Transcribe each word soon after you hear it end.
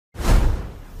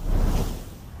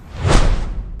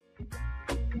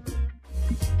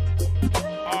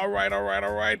All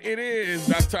right. It is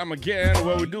that time again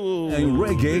where we do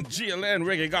Reggae GLN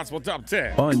Reggae Gospel Top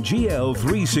 10 on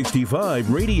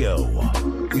GL365 Radio.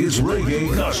 It's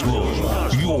Reggae Gospel,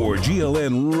 your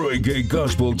GLN Reggae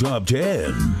Gospel Top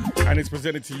 10. And it's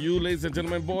presented to you, ladies and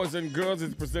gentlemen, boys and girls.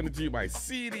 It's presented to you by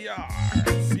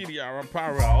CDR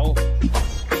Apparel.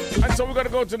 And so we're going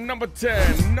to go to number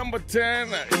 10. Number 10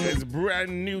 is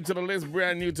brand new to the list.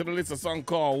 A song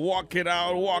called Walk It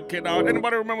Out.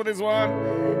 Anybody remember this one?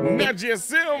 Najee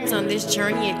Sims. On this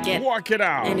journey it gets Walk It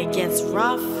Out. And it gets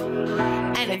rough.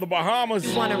 And from the Bahamas.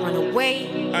 You want to run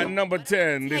away. At number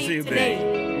 10 this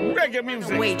evening. Reggae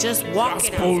music. Wait, just walk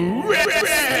it out.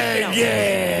 Reggae.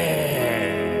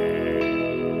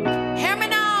 Hear me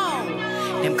now.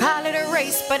 Them call it a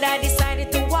race, but I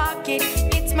decided to walk it.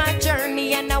 It's my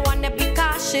journey and I wanna be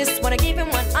cautious. Wanna give him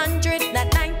 100,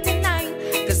 not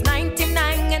 99. Cause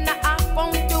 99 and a half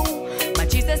won't do. My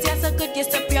Jesus, you're so good, you're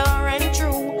so pure and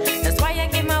true. That's why I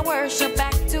give my worship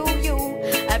back to you.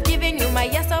 I've given you my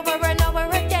yes over and over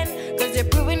again. Cause you're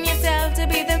proving yourself to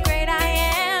be the great I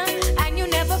am. And you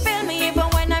never fail me even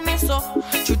when I mess up.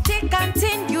 You take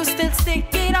continue, still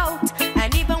stick it out.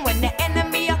 And even when the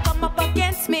enemy come up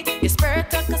against me, your spirit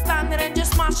took a stand and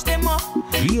just smash them up.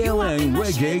 GLN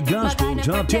Reggae Gospel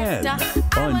Top 10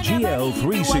 on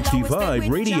GL365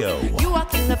 Radio. You are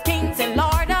King of Kings and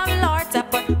Lord of Lords,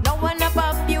 but no one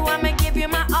above you. I'ma give you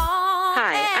my all.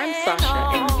 Hi, I'm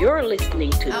Sasha, and you're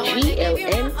listening to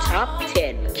GLN Top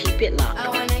 10. Keep it locked. I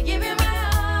wanna give you my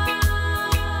all.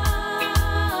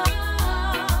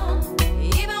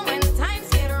 Even when the times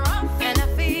get rough and I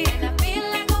feel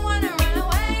like I wanna run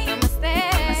away, I'ma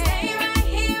stay right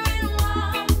here and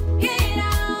walk it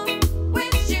out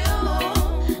with you.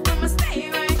 I'ma stay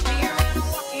right here and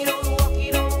walk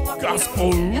it over.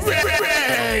 Gospel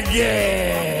Reggae.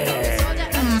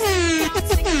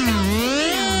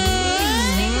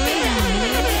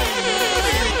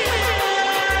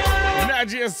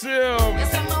 Najee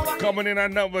Sims coming in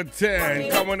at number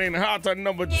 10. Coming in hot at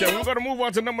number 10. We're going to move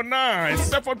on to number 9.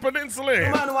 Stephen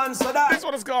Peninsula. This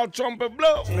one is called Trumpet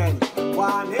Blow.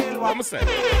 I'ma say.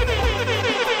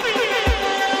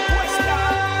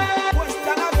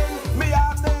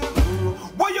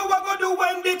 What you gonna do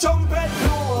when the trumpet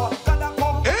blow?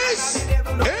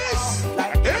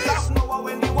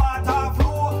 When the water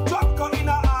flow, drop come in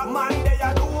a man they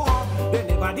a do. They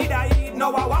never did I eat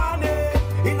no I want it.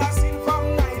 In a sin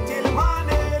from night till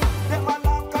morning. Them a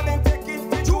laugh and them take it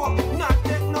to joke. Not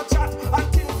take no chat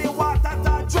until the water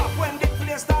start drop. When the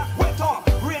place start wet up,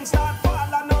 rain start fall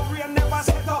and no rain never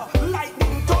set up.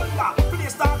 Lightning thunder,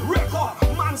 place start wreck up.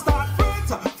 Man start fret,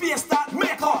 face start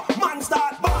make up. Man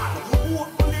start bad.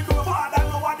 Open the door, Father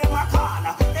know what them a call.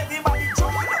 Everybody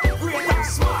join, great and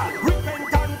small.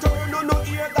 Repent and turn, no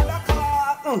ear that a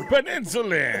call.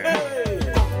 Peninsula. Hey.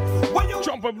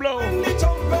 Trumpet Blow.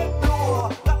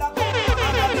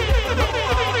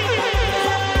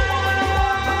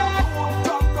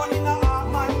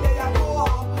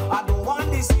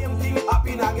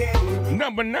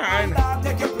 Number 9.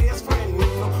 Take your place, friend.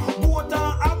 Boat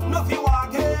up, no fi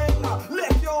walking.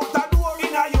 Left you out the door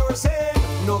in your sin.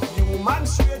 No human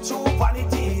straight through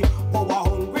vanity. Power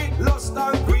hungry, lust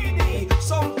and greedy.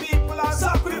 Some people are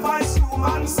sacrifice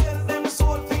human. Sell them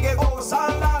soul figure house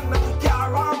and land.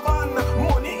 Caravan,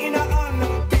 money in a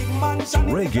hand. Big mansion.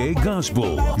 Reggae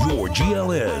Gospel, your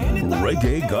GLN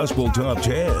Reggae Gospel Top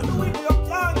 10.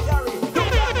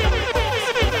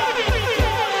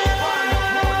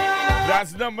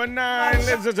 That's number 9,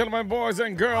 ladies and gentlemen, boys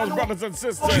and girls, brothers and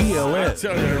sisters. GLN, I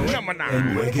tell you, number 9.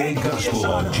 And Reggae Gospel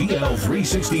on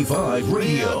GL365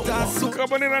 Radio.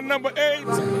 Coming in at number 8,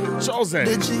 Chosen.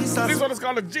 This one is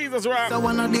called the Jesus Rock. Y'all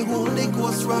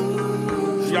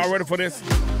ready for this?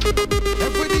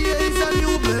 Every day is a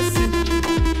new blessing.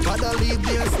 Gotta leave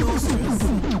there's no stress.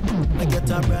 I get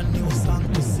a brand new song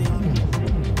to sing.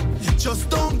 Just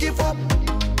don't give up.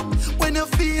 When you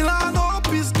feel all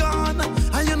hope is gone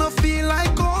and you don't feel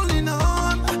like holding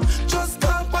on, just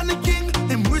stop on the King.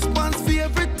 Him response for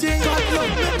everything. God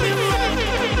love me run.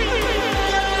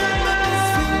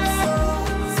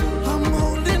 I'm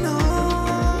holding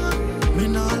on. Me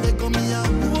nah let go, me a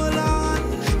hold on.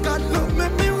 God love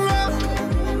me run.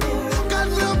 God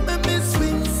love me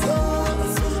swing so.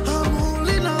 I'm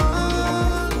holding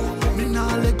on. Me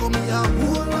nah let go, me a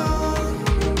hold on.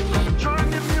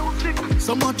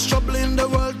 So much trouble in the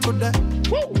world today.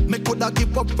 Woo. Me coulda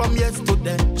give up from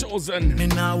yesterday. Chosen. Me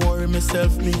nah worry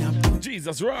myself, me happy.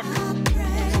 Jesus Rock.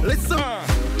 Listen,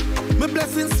 my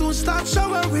blessings soon start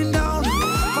showering down.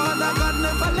 Father God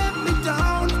never let me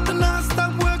down. And I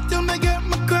stop work till me get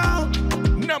my crown.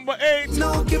 Number 8.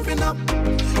 No giving up.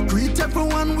 Greet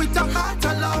everyone with a heart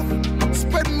of love.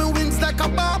 Spread my wings like a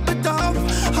barbie dove.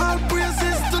 All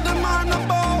praises to the man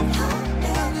above.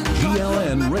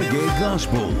 GLN Reggae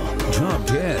Gospel Top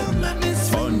 10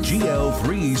 on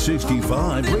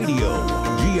GL365 Radio.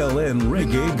 GLN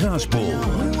Reggae Gospel.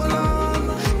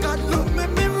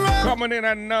 Coming in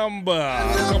at number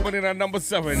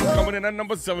 7. Coming in at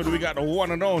number 7, we got the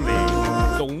one and only.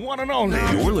 The one and only.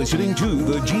 You're listening to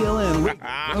the GLN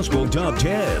Reggae Gospel Top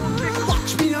 10.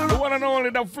 The one and only,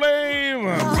 The Flame.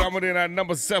 Coming in at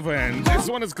number 7. This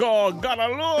one is called God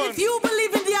Alone. If you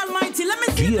believe in the Almighty, let me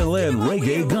see GLN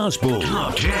Reggae Gospel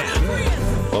Top 10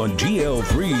 on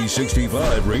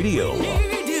GL365 Radio.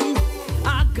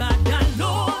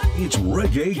 It's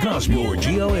Reggae Gospel, your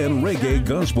GLN Reggae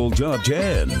Gospel Top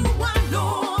 10.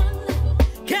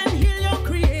 Can heal your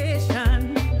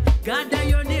creation. God, that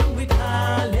your name we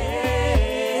call it.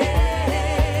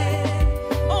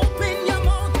 Open your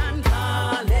mouth and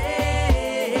call it.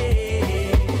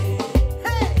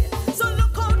 Hey, so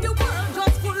look how the world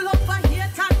just full of a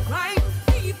hate and crime.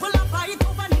 People are fight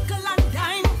over nickel and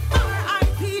dime.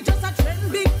 R.I.P. just a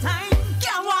trend big time.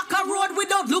 Can't walk a road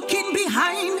without looking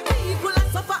behind. People are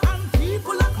suffer.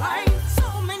 So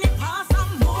many pass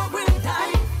and more will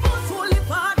die. Most holy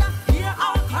Father, hear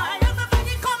our cry.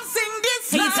 Everybody come sing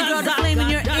this. Hey, it's your girl, The Flame, and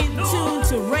you're in tune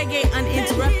to Reggae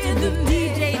Uninterrupted with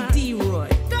DJ D-Roy.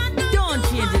 Don't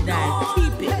change the dial,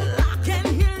 keep it. I can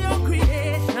hear your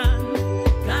creation.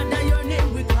 God, that your name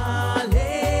we call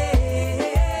it.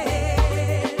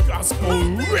 Gospel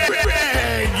Reggae.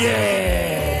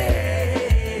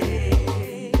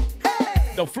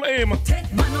 The Flame.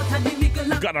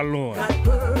 God Alone.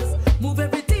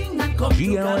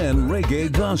 GLN Reggae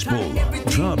Gospel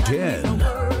Top 10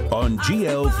 on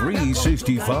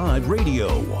GL365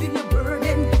 Radio.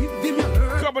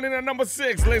 Coming in at number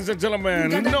 6, ladies and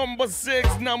gentlemen. Number 6.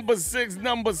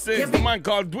 The man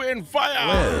called Dwayne Fire.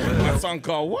 That song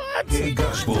called what?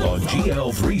 Gospel on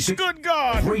GL365 Good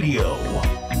God. Radio.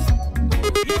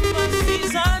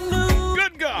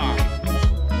 Good God.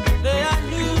 They are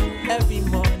new every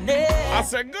morning. I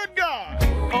said, good God.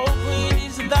 Oh, great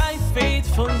is thy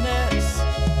faithfulness.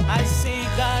 I say,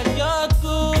 God, you're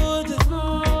good,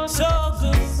 so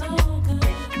good.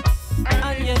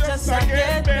 And you just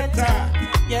get better.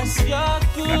 Yes, you're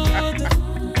good,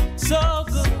 so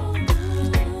good.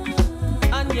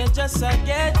 And you just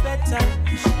get better.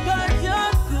 God,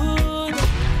 you're good,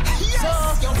 so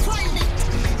good.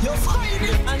 You're find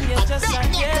it. And you just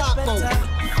get better.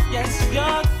 Yes,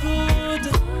 you're good,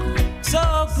 so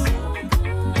good.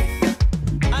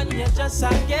 And you just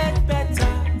get better.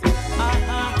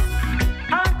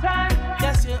 On time.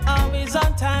 Yes, you're always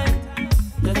on time.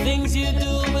 The things you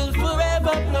do will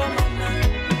forever blow my mind.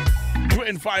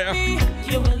 Dwayne Fire.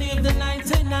 You will leave the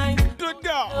 99. Good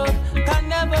God. Can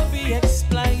never be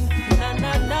explained. Na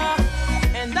na na.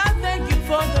 And I thank you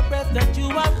for the breath that you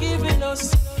have given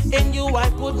us. In you I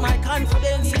put my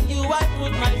confidence. In you I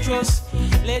put my trust.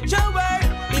 Let your word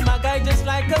be my guide just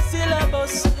like a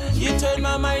syllabus. You turn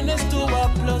my minus to a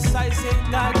plus. I say,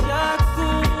 God, you're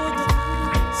good,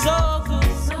 so good,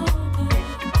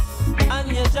 and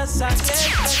you just get better.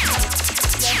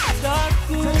 Yes, you're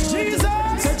good, Jesus, so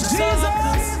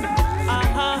good.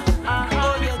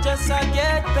 Oh, you just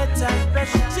get better.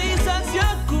 Jesus,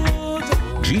 you're good.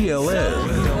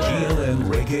 GLN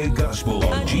Reggae Gospel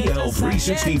on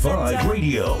GL365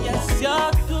 Radio. Yes,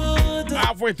 you're good.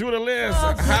 Halfway through the list.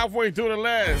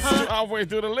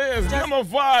 Number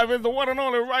 5 is the one and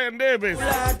only Ryan Davis.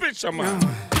 Fisherman.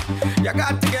 You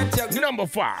got to get your Number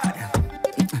 5.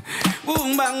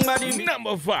 boom bang body.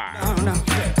 Number 5.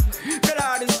 The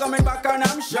Lord is coming back and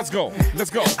I'm sure. Let's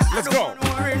go. I don't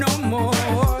worry no more.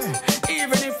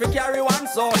 Even if you carry one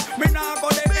sword, me not go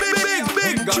there.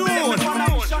 Big tune.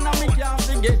 Me can't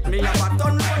forget me. I'm a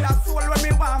ton full of soul when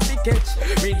me want to catch.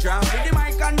 Me jump with the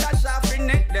mic and dash off in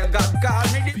it. The God call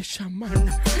me the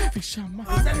Fisherman. Send me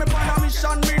on a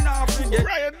mission, me not forget.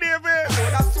 Ryan Davis.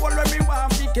 Full of soul when me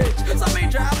want to catch. So me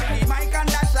jump with the mic and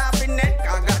dash off in it.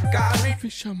 God call me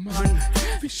Fisherman.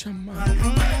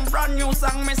 Brand new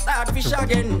song, me start fish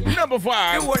again. Number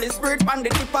 5. The Holy Spirit on the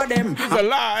tip of them. He's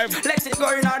alive. Let it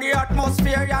go in the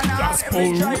atmosphere, you know. Gospel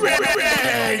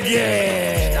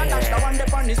Reggae. That's the one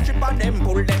that on the strip of them.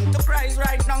 Pull them to Christ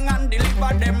right now and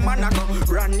deliver them. Man, I go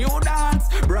brand new dance.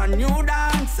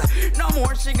 No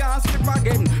more she gonna strip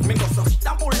again. Me go so shit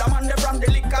and pull them and they brand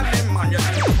the liquor them. Man, you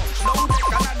don't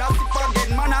take another sip again.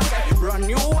 Man, I say brand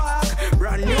new walk.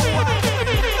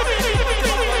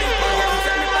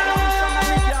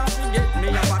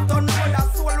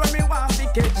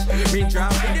 Me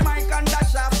drop with the mic and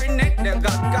dash off in it. The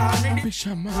God call me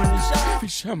Fisherman.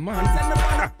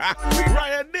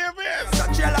 Ryan Davis.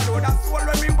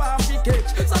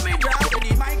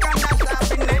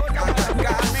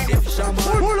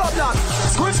 Pull up that.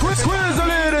 Squeeze the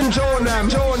lead and join them.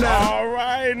 All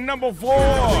right, number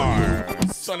 4.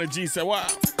 Sonny G said, wow.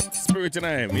 Spirit in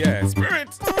him. Yeah,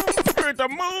 spirit. Spirit to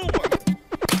move.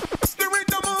 Spirit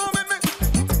to move.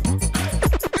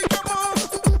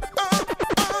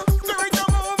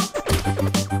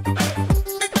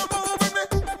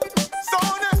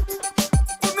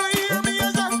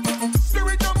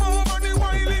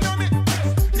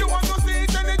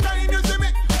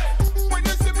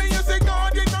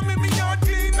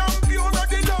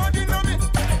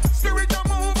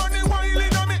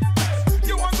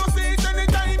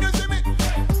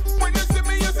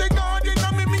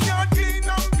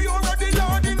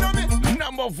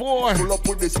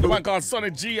 The one called Sonny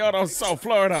G out of South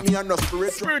Florida. Me and no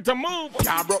spirit. Spirit to move.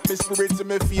 Can't broke me spirit to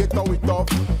me feet how it up.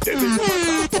 Tell me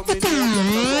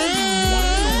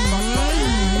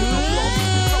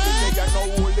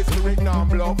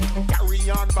carry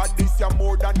on, but this you're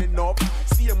more than enough.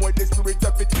 Same way the spirit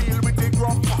of it deal with the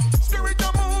gruff. Spirit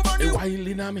to move on you.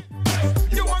 Wilding on me.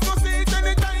 You want to see it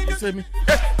anytime you see me.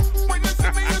 When you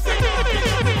see me, you see me.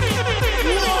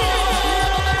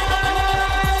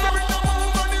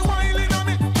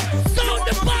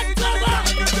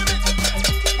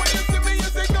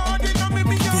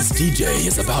 This DJ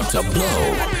is about to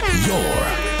blow your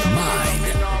mind.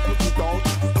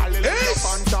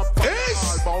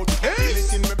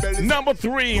 Number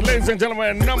 3, ladies and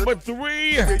gentlemen, number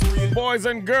 3. Boys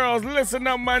and girls, listen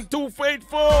up, man. Too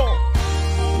Faithful.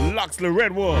 Loxley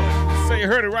Redwood. Say you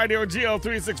heard it right here on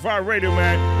GL365 Radio,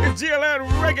 man. It's GLN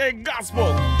Reggae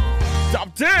Gospel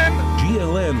Top 10.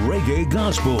 GLN Reggae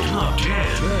Gospel Top 10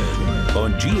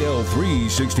 on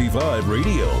GL365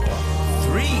 Radio.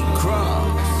 3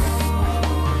 crowns,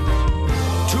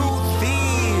 2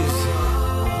 thieves,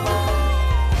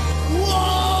 1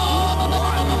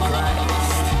 Christ.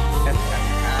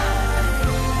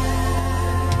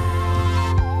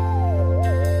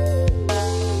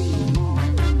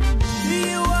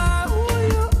 You are who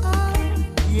you are,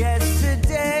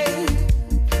 yesterday,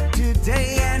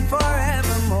 today, and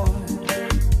forevermore.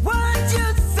 What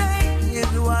you say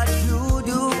is what you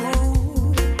do.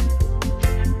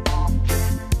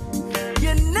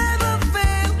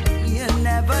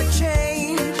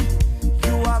 Change.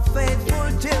 You are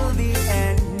faithful till the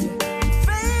end.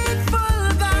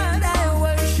 Faithful God, I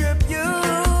worship you.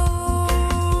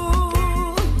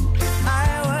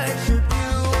 I worship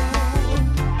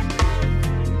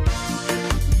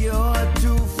you. You're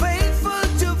too faithful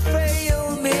to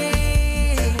fail me.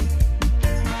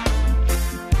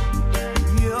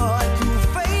 You're too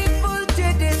faithful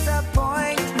to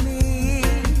disappoint me.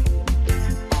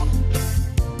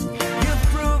 You've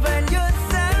proven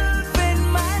yourself in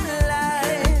my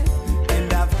life,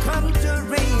 and I've come to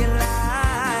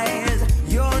realize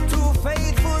you're too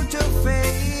faithful to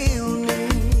fail me.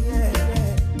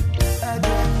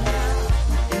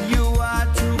 You are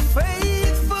too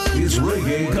faithful. It's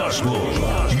Reggae Gospel,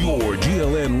 your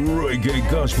GLN Reggae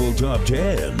Gospel Top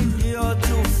 10. You're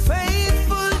too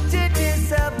faithful to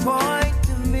disappoint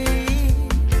me.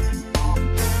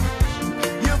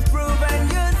 You've proven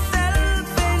yourself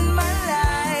in my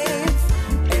life,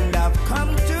 and I've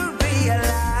come to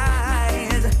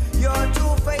realize you're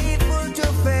too faithful to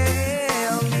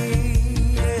fail me.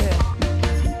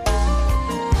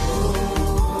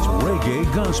 It's Reggae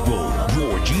Gospel,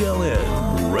 your GLN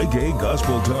Reggae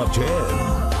Gospel Top 10.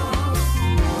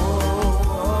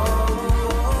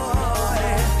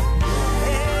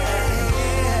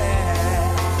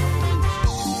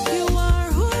 You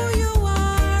are who you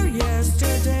are,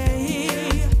 yesterday,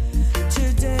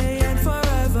 today, and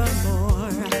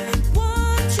forevermore.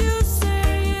 What you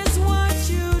say is what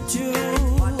you do.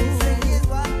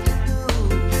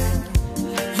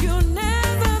 You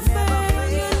never fail,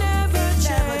 you never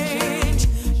change.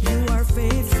 You are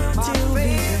faithful till the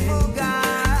end. Faithful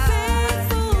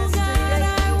God, I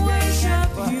worship you.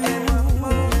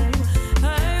 I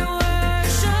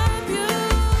worship you.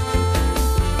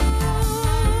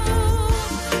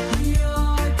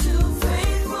 You're too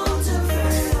faithful to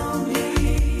fail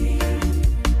me.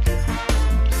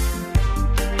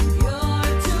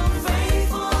 You're too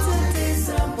faithful to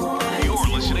disappoint. You're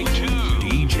listening to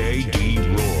DJ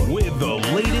D-Roy with the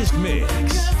latest mix.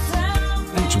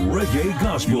 It's Reggae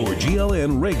Gospel, your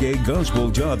GLN Reggae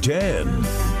Gospel Top 10.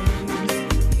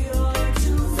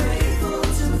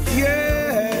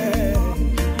 Yeah.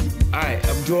 Hi,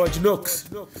 I'm George Nooks,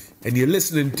 and you're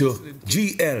listening to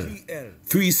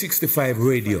GL365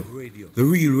 Radio, the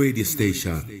real radio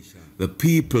station. the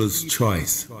people's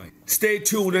choice. Stay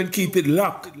tuned and keep it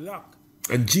locked.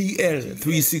 And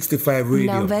GL365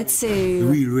 Radio, Number 2. the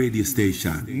real radio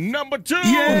station. Number 2.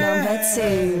 Yeah. Number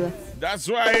 2. That's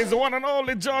right, it's the one and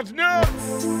only George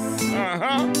Nooks.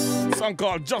 Song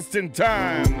called Just in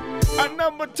Time. And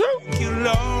number 2. Thank you,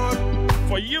 Lord.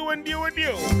 For you and you and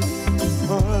you.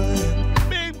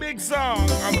 Big song,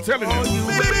 I'm telling you.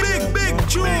 Big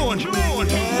tune.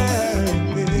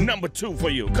 Number 2 for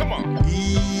you, come on.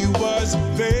 He was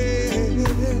there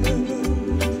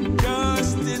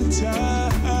just in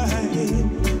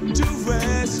time to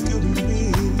rescue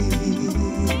me.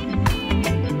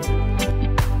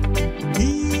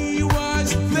 He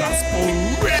was there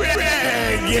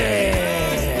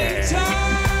just in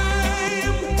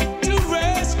time to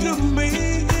rescue me.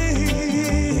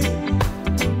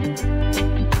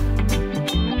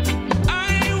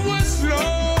 I was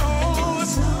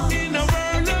lost in a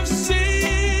world of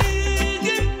sin,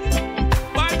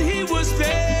 but he was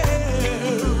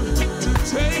there to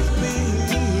take me.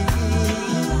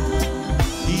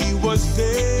 He was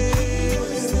there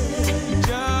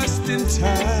just in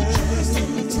time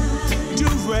to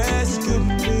rescue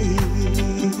me.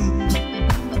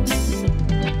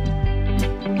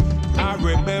 I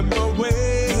remember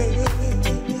when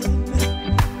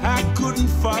I couldn't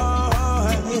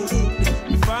find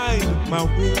my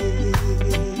way.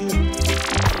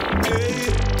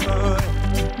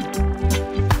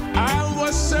 I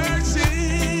was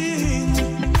searching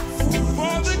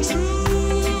for the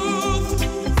truth.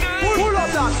 Pull up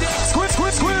that.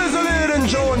 Squeeze the lid and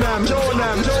Joe them.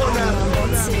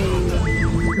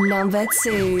 Number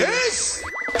 2. It's.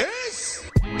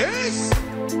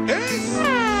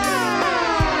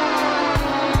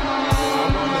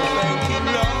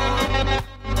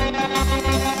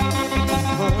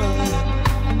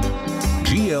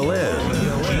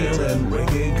 GLN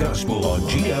Reggae Gospel on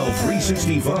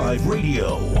GL365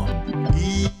 Radio.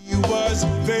 He was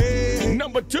there.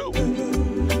 Number 2.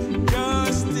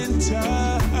 Just in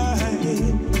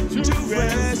time to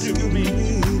rescue me.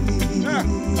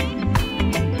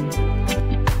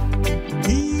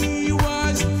 He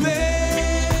was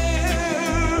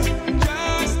there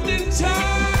just in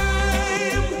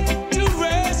time to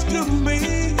rescue me.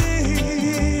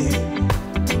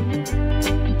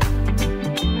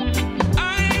 I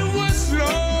was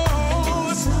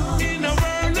lost in a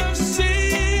world of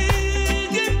sin,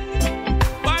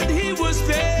 but he was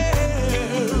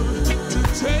there to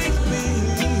take me.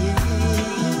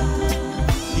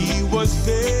 He was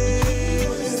there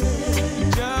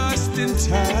just in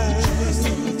time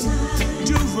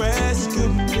to rescue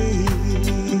me.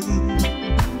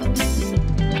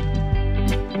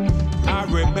 I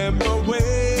remember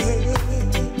when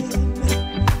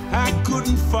I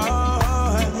couldn't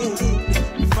find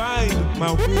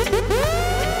my way.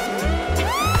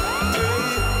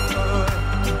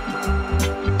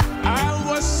 I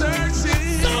was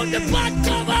searching for the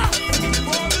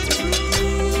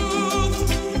truth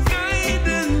night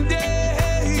and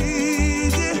day.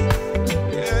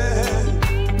 Yeah.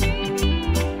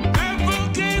 Never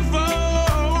gave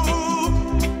up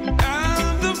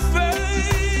on the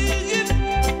faith.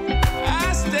 I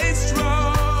stayed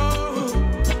strong.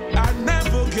 I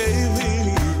never gave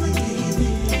in.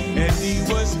 And he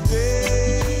was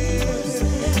there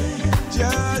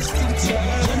just in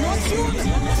time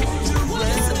to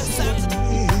rescue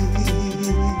me.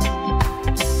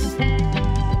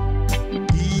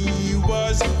 He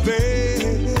was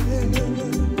there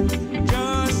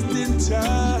just in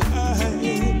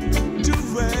time to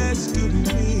rescue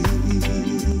me.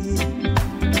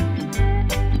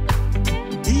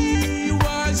 He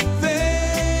was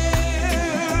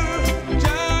there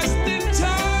just in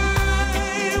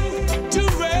time to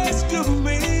rescue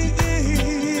me.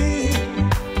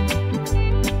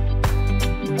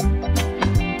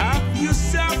 Have you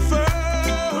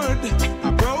suffered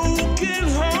a broken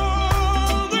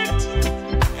heart,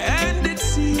 and it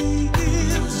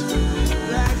seems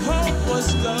like hope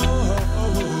was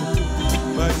gone,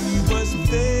 but he was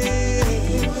there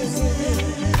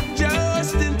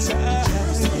just in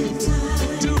time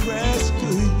to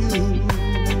rescue you.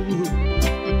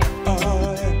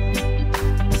 Oh,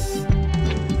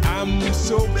 I'm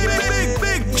so glad.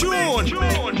 Big tune.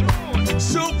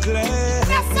 So glad.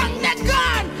 That's something that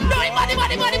gone. No, money.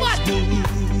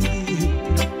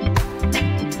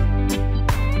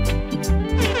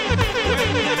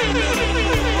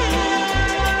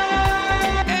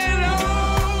 And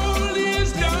all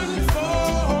is done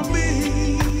for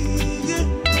me.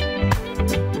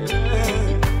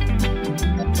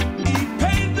 He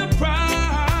paid the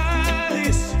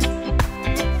price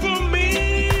for me.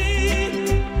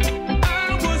 I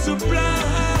was a blind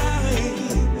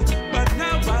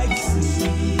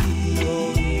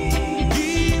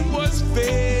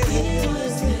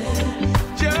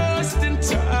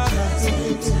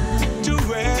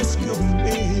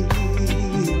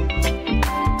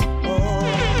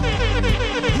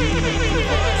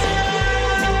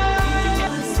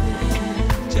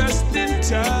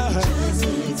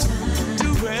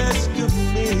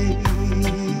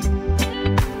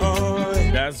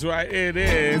That's right, it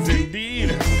is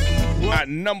indeed. At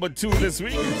number 2 this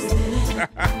week.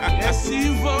 Yes,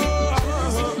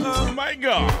 my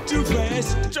God.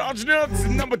 George Nuts,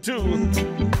 number 2.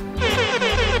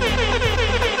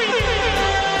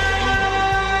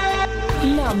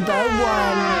 Number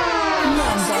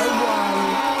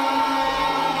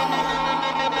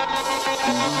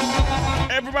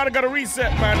 1. Everybody got a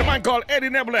reset, man. The man called Eddie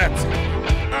Neblett.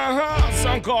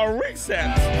 Song called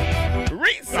Reset.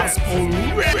 Reset.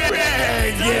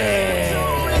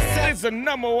 Yeah. It's the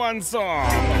number 1 song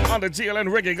on the GLN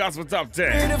Reggae Gospel Top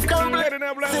 10. Eddie Neblett. Eddie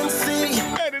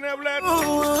Neblett.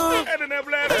 Eddie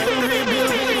Neblett.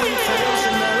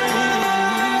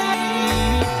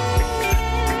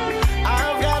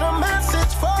 I've got a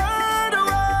message for the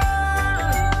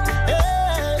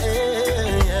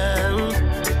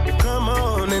world. Come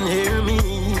on and hear me.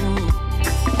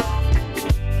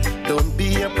 Don't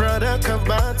be a product of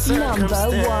bad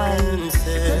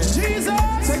circumstances. Jesus.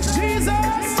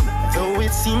 Though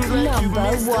it seems like you've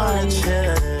missed all your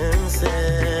chances.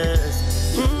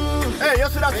 Hey, you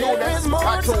see that tune there?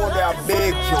 That tune there,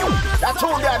 big tune. That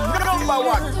tune there, number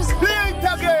 1. Big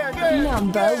again.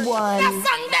 Number 1. That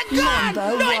song that gone.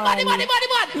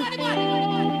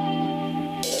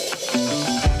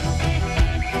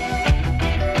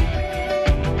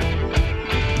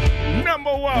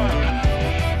 Number 1. Number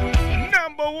 1.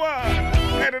 Number 1.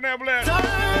 Eddie Neblett.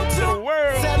 The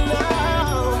world.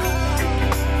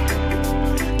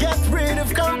 Get rid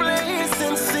of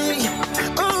complacency.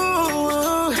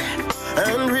 Ooh,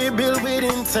 and rebuild with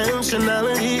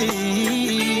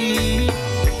intentionality.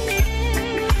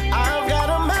 I've got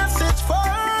a message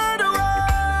for the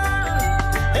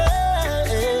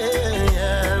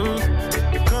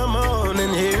world. Come on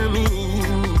and hear me.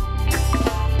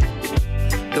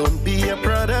 Don't be a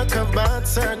product of bad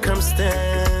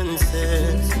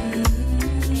circumstances.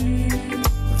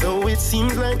 Though it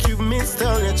seems like you've missed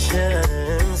all your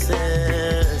chances.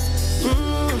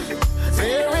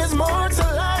 There is more to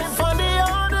life on the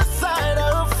other side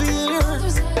of fear.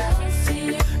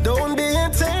 Don't be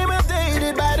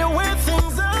intimidated by the way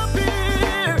things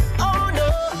appear. Oh no,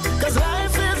 'cause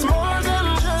life is more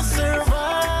than just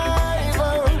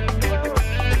survival.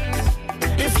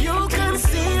 If you can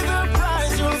see the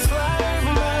prize, you'll thrive,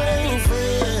 my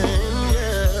friend.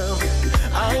 Yeah,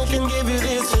 I can give you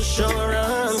this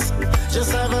assurance.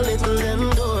 Just have a little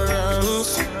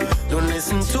endurance. Don't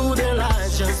listen to their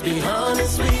lies, just be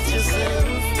honest with yourself.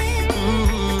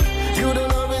 You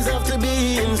don't always have to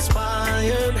be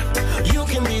inspired. You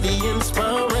can be the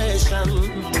inspiration.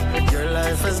 Your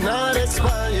life has not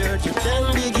expired, you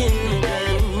can begin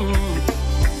again.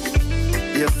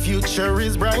 Your future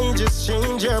is bright, just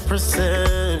change your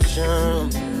perception.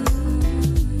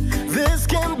 This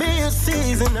can be a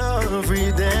season of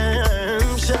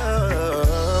redemption.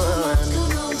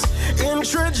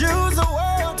 Introduce the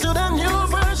world to the new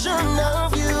version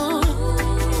of you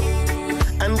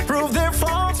and prove their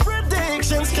false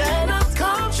predictions cannot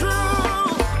come true.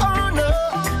 Oh no,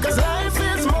 'cause life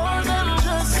is more than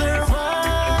just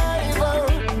survival.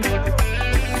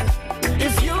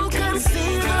 If you can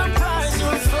see the prize,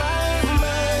 you'll thrive,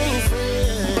 my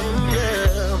friend.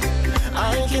 Yeah, I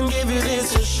can give you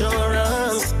this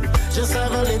assurance. Just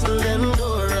have a little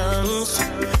endurance.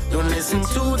 Don't listen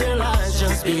to their lies,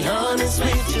 just be honest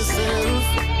with yourself.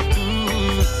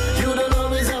 You don't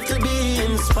always have to be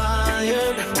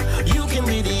inspired. You can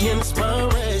be the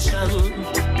inspiration.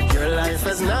 Your life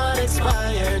has not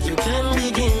expired, you can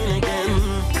begin again.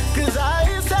 'Cause I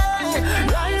say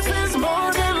life is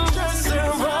more than just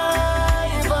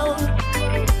survival.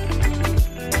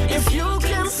 If you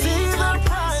can see the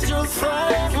prize, you'll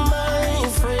thrive, my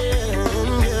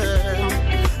friend. Yeah.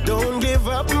 Don't give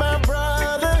up, my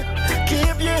brother.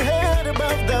 Keep your head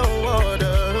above the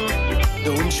water.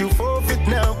 Don't you forfeit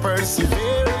now,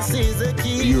 perseverance is a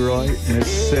key. You're right, and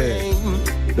say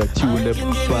that you will never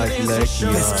back like you.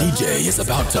 This DJ is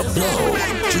about to blow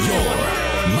your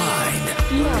mind.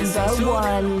 Number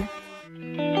 1.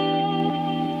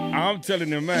 I'm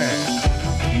telling you, man.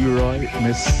 You're right,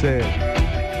 and say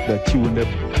that you will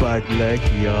never back like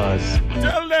yours.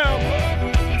 Tell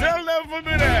them for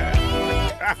me that.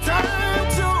 Time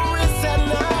to reset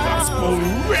now. Gospel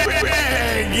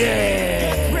Reggae.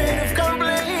 Get rid of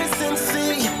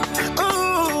complacency.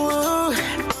 Ooh,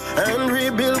 and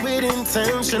rebuild with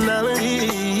intentionality.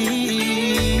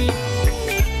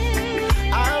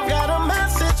 I've got a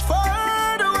message for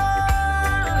the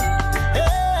world.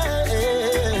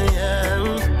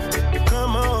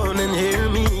 Come on and hear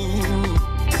me.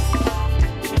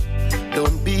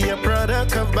 Don't be a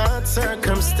product of bad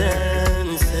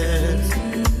circumstances.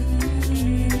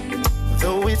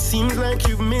 Though it seems like like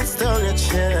you've missed all your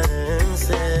chances.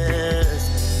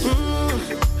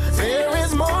 There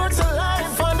is more to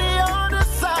life on the other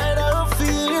side of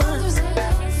fear.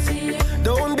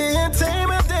 Don't be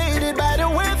intimidated by the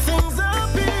way things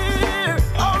appear.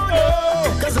 Oh no,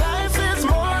 'cause life is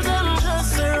more than just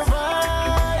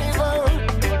survival.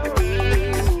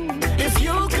 If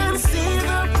you can see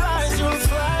the prize, you'll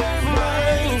thrive,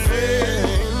 my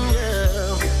friend.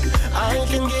 Yeah, I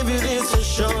can give you this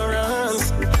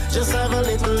assurance. Just have a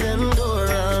little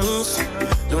endurance.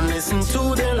 Don't listen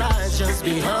to their lies, just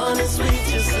be honest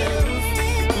with yourself.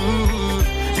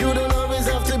 You don't always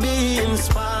have to be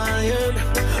inspired.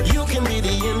 You can be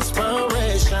the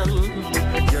inspiration.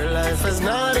 Your life has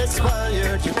not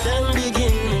expired. You can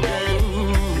begin again.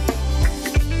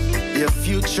 Your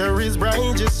future is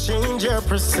bright, just change your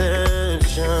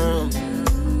perception.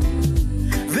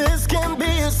 This can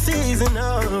be a season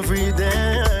of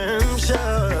redemption.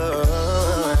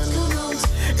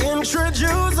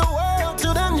 Introduce the world to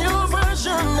the new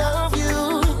version of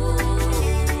you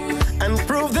and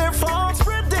prove their false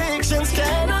predictions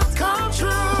cannot come true.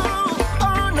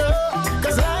 Oh no,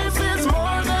 'cause life is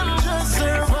more than just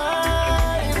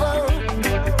survival.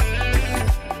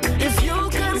 If you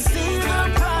can see the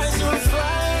prize, you'll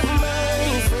thrive,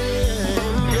 my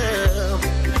friend. Yeah,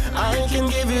 I can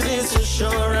give you this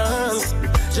assurance.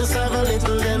 Just have a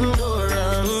little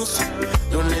endurance.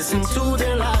 Don't listen to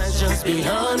their lies, just be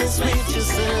honest with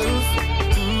yourself.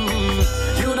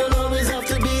 You don't always have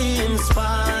to be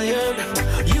inspired.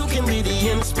 You can be the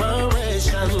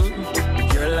inspiration.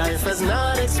 Your life has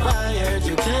not expired.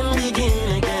 You can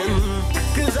begin again.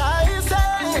 'Cause I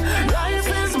say life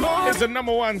is more. It's a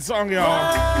number one song,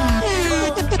 y'all.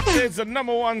 It's a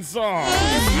number one song.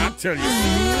 I tell you.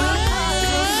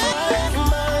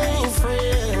 My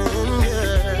friend,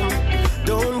 yeah.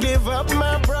 Don't give up,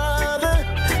 my brother.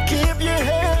 Keep your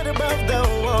head above the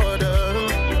water.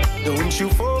 Don't you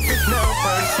forfeit now,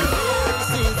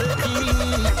 perseverance is the key.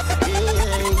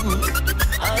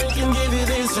 Yeah. I can give you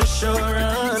this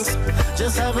assurance.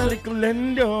 Just have a little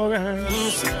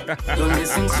endurance. Don't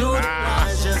listen to the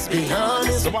lies, just be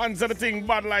honest. The ones that think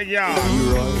bad like y'all.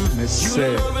 Right, me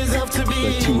say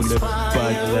that you live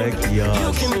bad like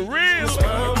y'all. Real.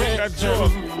 That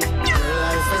joke. Your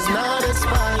life has not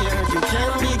expired. You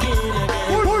can begin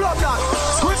again. Pull up that.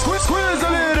 Squeeze the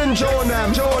lid and join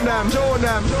them.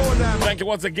 Thank you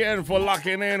once again for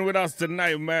locking in with us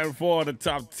tonight, man, for the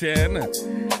Top 10.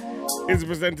 It's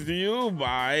presented to you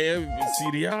by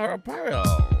CDR Apparel.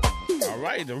 All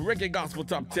right, the Reggae Gospel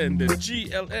Top 10, the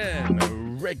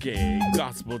GLN Reggae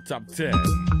Gospel Top 10.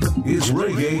 It's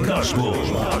Reggae Gospel,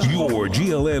 your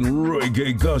GLN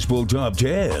Reggae Gospel Top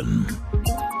 10.